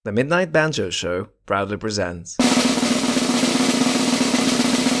The Midnight Banjo Show proudly presents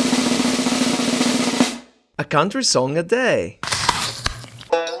A Country Song a Day.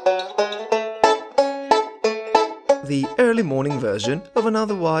 The early morning version of an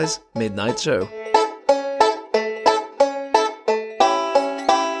otherwise midnight show.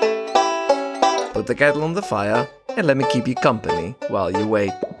 Put the kettle on the fire and let me keep you company while you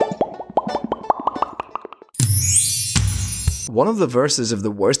wait. One of the verses of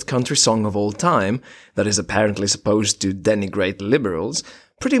the worst country song of all time, that is apparently supposed to denigrate liberals,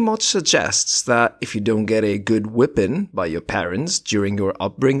 pretty much suggests that if you don't get a good whipping by your parents during your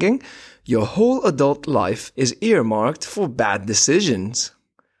upbringing, your whole adult life is earmarked for bad decisions.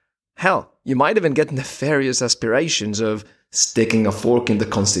 Hell, you might even get nefarious aspirations of sticking a fork in the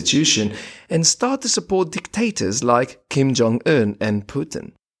Constitution and start to support dictators like Kim Jong-un and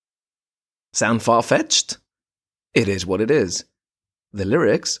Putin. Sound far-fetched? It is what it is. The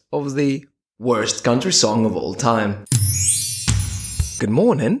lyrics of the worst country song of all time. Good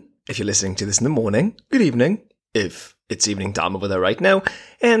morning, if you're listening to this in the morning. Good evening, if it's evening time over there right now.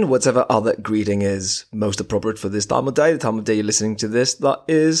 And whatever other greeting is most appropriate for this time of day, the time of day you're listening to this, that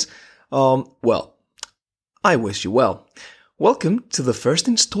is, well, I wish you well. Welcome to the first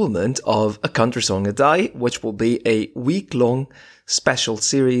installment of A Country Song a Day, which will be a week-long special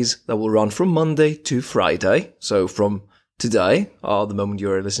series that will run from Monday to Friday. So from today, the moment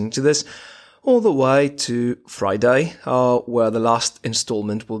you're listening to this, all the way to Friday, where the last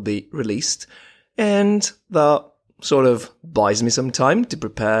installment will be released. And that sort of buys me some time to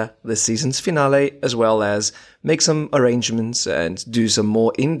prepare this season's finale, as well as make some arrangements and do some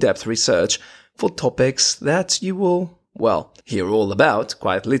more in-depth research for topics that you will, well, hear all about,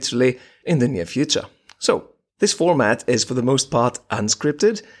 quite literally, in the near future. So, this format is for the most part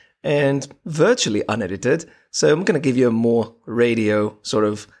unscripted and virtually unedited, so I'm going to give you a more radio sort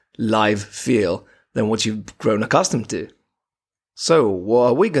of live feel than what you've grown accustomed to. So,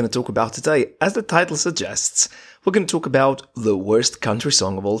 what are we going to talk about today? As the title suggests, we're going to talk about the worst country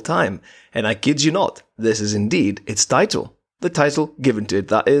song of all time. And I kid you not, this is indeed its title. The title given to it,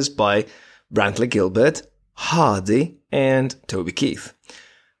 that is, by Brantley Gilbert, Hardy, and Toby Keith.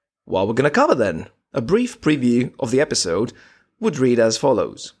 What we're going to cover then? A brief preview of the episode would read as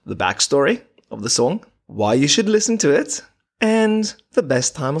follows. The backstory of the song, why you should listen to it, and the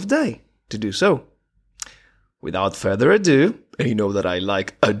best time of day to do so. Without further ado, and you know that I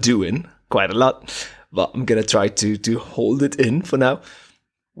like a-doing quite a lot, but I'm going to try to hold it in for now.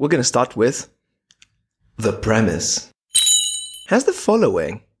 We're going to start with the premise. Has the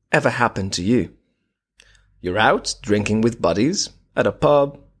following ever happened to you? You're out drinking with buddies at a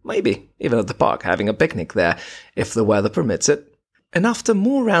pub, maybe even at the park, having a picnic there, if the weather permits it. And after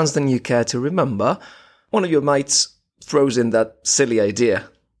more rounds than you care to remember, one of your mates throws in that silly idea,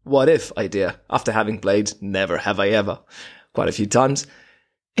 what if idea, after having played Never Have I Ever quite a few times.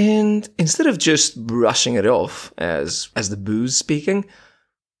 And instead of just brushing it off as the booze speaking,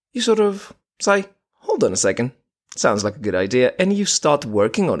 you sort of say, hold on a second, sounds like a good idea, and you start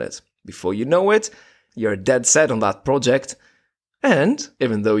working on it. Before you know it, you're dead set on that project, and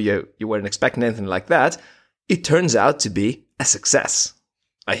even though you weren't expecting anything like that, it turns out to be a success.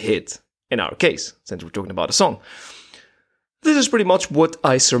 A hit, in our case, since we're talking about a song. This is pretty much what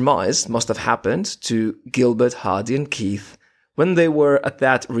I surmised must have happened to Gilbert, Hardy, and Keith when they were at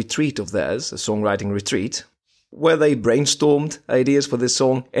that retreat of theirs, a songwriting retreat, where they brainstormed ideas for this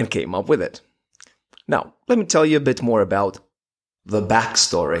song and came up with it. Now, let me tell you a bit more about the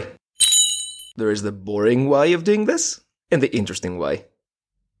backstory. There is the boring way of doing this and the interesting way.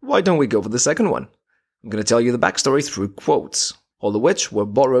 Why don't we go for the second one? I'm going to tell you the backstory through quotes, all of which were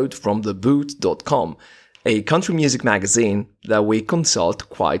borrowed from theboot.com, a country music magazine that we consult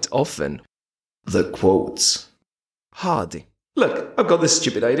quite often. The quotes. Hardy. Look, I've got this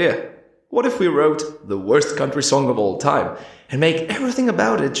stupid idea. What if we wrote the worst country song of all time and make everything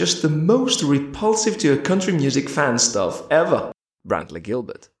about it just the most repulsive to a country music fan stuff ever? Brantley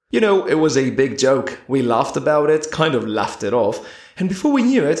Gilbert. You know, it was a big joke. We laughed about it, kind of laughed it off, and before we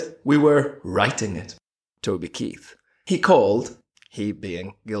knew it, we were writing it. Toby Keith. He called, he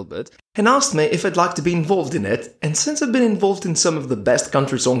being Gilbert, and asked me if I'd like to be involved in it, and since I've been involved in some of the best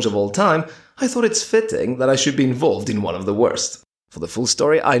country songs of all time, I thought it's fitting that I should be involved in one of the worst. For the full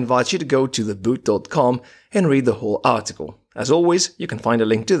story, I invite you to go to theboot.com and read the whole article. As always, you can find a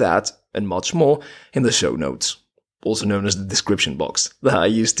link to that, and much more, in the show notes. Also known as the description box, that I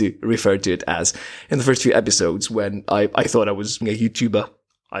used to refer to it as in the first few episodes when I thought I was a YouTuber.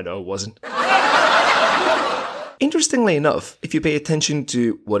 I know I wasn't. Interestingly enough, if you pay attention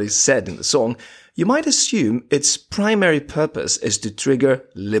to what is said in the song, you might assume its primary purpose is to trigger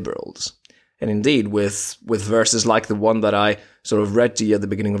liberals. And indeed, with verses like the one that I sort of read to you at the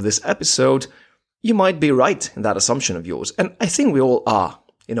beginning of this episode, you might be right in that assumption of yours. And I think we all are,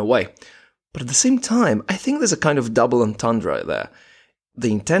 in a way. But at the same time, I think there's a kind of double entendre there.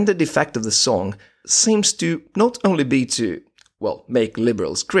 The intended effect of the song seems to not only be to, well, make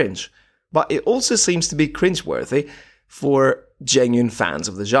liberals cringe, but it also seems to be cringeworthy for genuine fans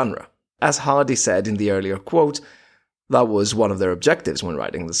of the genre. As Hardy said in the earlier quote, that was one of their objectives when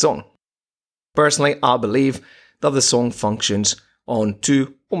writing the song. Personally, I believe that the song functions on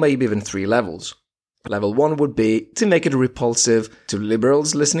 2 or maybe even 3 levels. Level 1 would be to make it repulsive to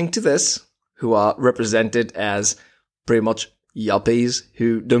liberals listening to this, who are represented as pretty much yuppies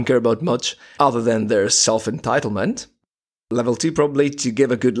who don't care about much other than their self-entitlement. Level 2 probably to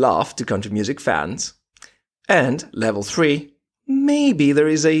give a good laugh to country music fans. And level 3, maybe there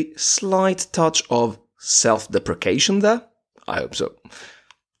is a slight touch of self-deprecation there. I hope so.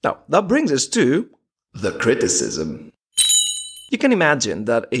 Now, that brings us to the criticism. You can imagine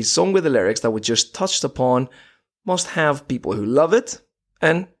that a song with the lyrics that we just touched upon must have people who love it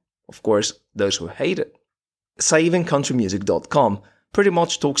and, of course, those who hate it. SavingCountryMusic.com pretty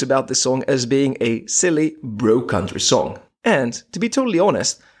much talks about this song as being a silly bro-country song. And, to be totally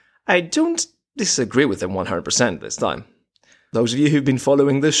honest, I don't disagree with them 100% this time. Those of you who've been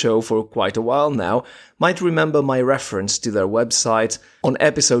following the show for quite a while now might remember my reference to their website on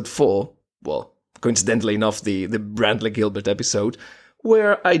episode 4, well, coincidentally enough, the Brantley Gilbert episode,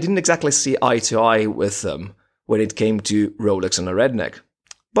 where I didn't exactly see eye to eye with them when it came to Rolex on a Redneck.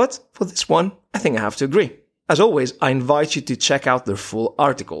 But for this one, I think I have to agree. As always, I invite you to check out their full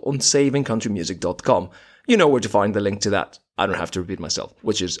article on SavingCountryMusic.com. You know where to find the link to that. I don't have to repeat myself,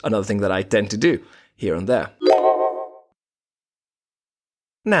 which is another thing that I tend to do here and there.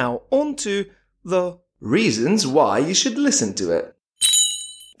 Now, on to the reasons why you should listen to it.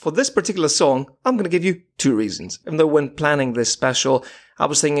 For this particular song, I'm going to give you 2 reasons. Even though when planning this special, I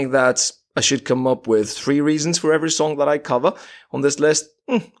was thinking that I should come up with 3 reasons for every song that I cover on this list.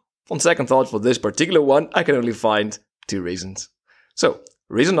 On second thought, for this particular one, I can only find 2 reasons. So,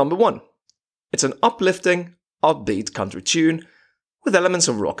 reason number 1. It's an uplifting, upbeat country tune with elements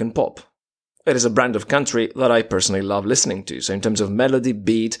of rock and pop. It is a brand of country that I personally love listening to, so in terms of melody,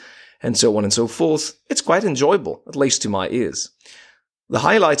 beat, and so on and so forth, it's quite enjoyable, at least to my ears. The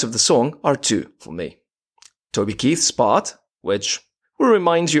highlights of the song are 2 for me. Toby Keith's part, which will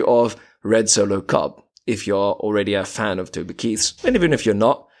remind you of Red Solo Cup, if you're already a fan of Toby Keith's, and even if you're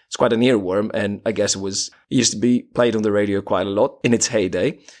not, it's quite an earworm, and I guess it used to be played on the radio quite a lot in its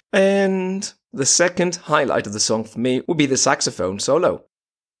heyday. And the second highlight of the song for me would be the saxophone solo.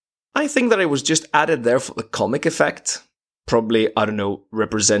 I think that it was just added there for the comic effect. Probably,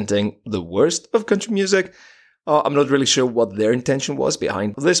 representing the worst of country music. I'm not really sure what their intention was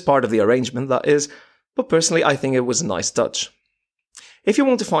behind this part of the arrangement, that is. But personally, I think it was a nice touch. If you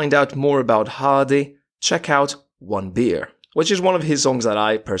want to find out more about Hardy, check out One Beer, which is one of his songs that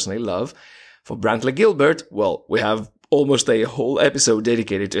I personally love. For Brantley Gilbert, well, we have almost a whole episode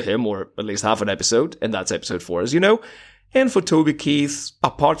dedicated to him, or at least half an episode, and that's episode 4, as you know. And for Toby Keith,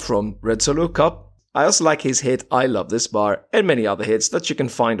 apart from Red Solo Cup, I also like his hit I Love This Bar and many other hits that you can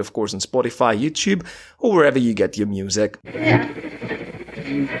find, of course, on Spotify, YouTube, or wherever you get your music.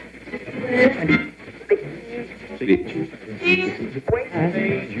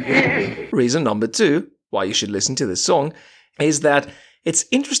 Reason number 2 why you should listen to this song is that it's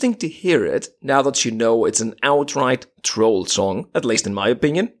interesting to hear it now that you know it's an outright troll song, at least in my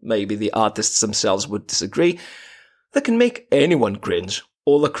opinion. Maybe the artists themselves would disagree. That can make anyone cringe,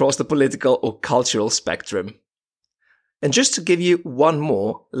 all across the political or cultural spectrum. And just to give you one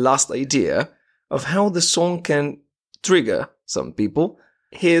more last idea of how the song can trigger some people,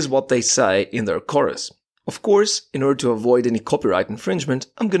 here's what they say in their chorus. Of course, in order to avoid any copyright infringement,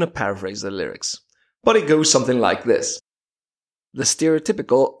 I'm gonna paraphrase the lyrics. But it goes something like this. The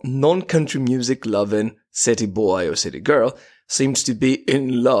stereotypical non-country music loving city boy or city girl seems to be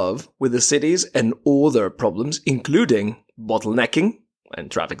in love with the cities and all their problems, including bottlenecking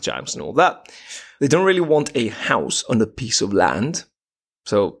and traffic jams and all that. They don't really want a house on a piece of land.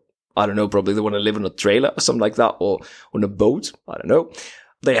 So, I don't know, probably they want to live on a trailer or something like that, or on a boat. I don't know.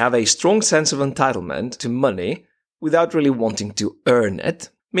 They have a strong sense of entitlement to money without really wanting to earn it,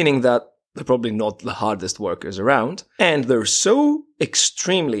 meaning that they're probably not the hardest workers around. And they're so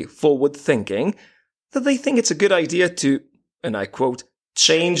extremely forward-thinking that they think it's a good idea to, and I quote,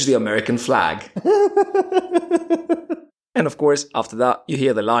 change the American flag. And of course, after that, you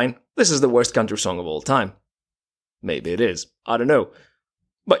hear the line, this is the worst country song of all time. Maybe it is. I don't know.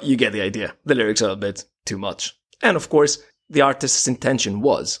 But you get the idea. The lyrics are a bit too much. And of course, the artist's intention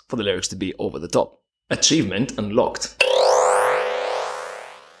was for the lyrics to be over the top. Achievement unlocked.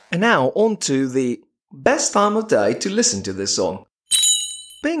 And now on to the best time of day to listen to this song.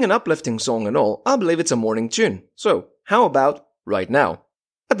 Being an uplifting song and all, I believe it's a morning tune. So, how about right now?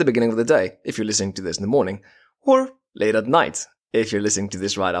 At the beginning of the day, if you're listening to this in the morning, or late at night, if you're listening to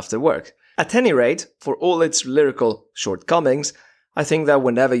this right after work. At any rate, for all its lyrical shortcomings, I think that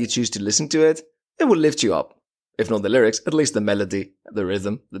whenever you choose to listen to it, it will lift you up. If not the lyrics, at least the melody, the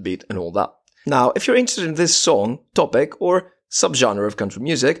rhythm, the beat, and all that. Now, if you're interested in this song, topic, or subgenre of country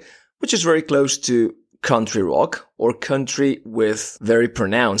music, which is very close to country rock, or country with very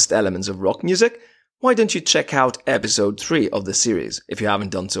pronounced elements of rock music, why don't you check out episode 3 of the series, if you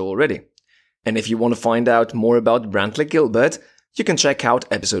haven't done so already? And if you want to find out more about Brantley Gilbert, you can check out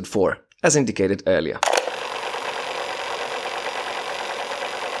episode 4, as indicated earlier.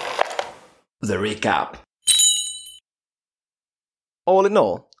 The recap. All in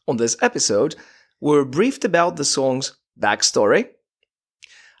all, on this episode, we're briefed about the song's backstory.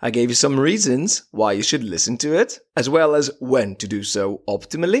 I gave you some reasons why you should listen to it, as well as when to do so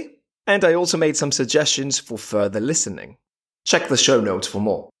optimally. And I also made some suggestions for further listening. Check the show notes for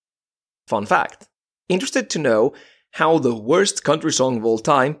more. Fun fact. Interested to know how the worst country song of all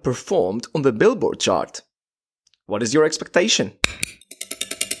time performed on the Billboard chart? What is your expectation?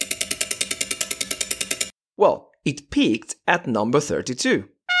 Well, it peaked at number 32.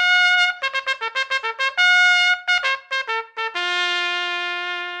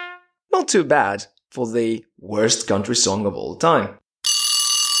 Not too bad for the worst country song of all time.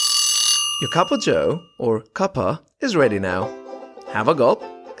 Your cup of joe, or cuppa, is ready now. Have a gulp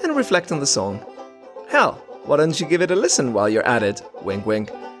and reflect on the song. Hell, why don't you give it a listen while you're at it? Wink wink.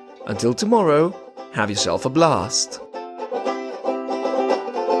 Until tomorrow, have yourself a blast.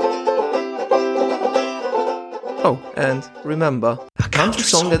 Oh, and remember, a country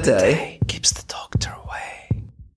song a day keeps the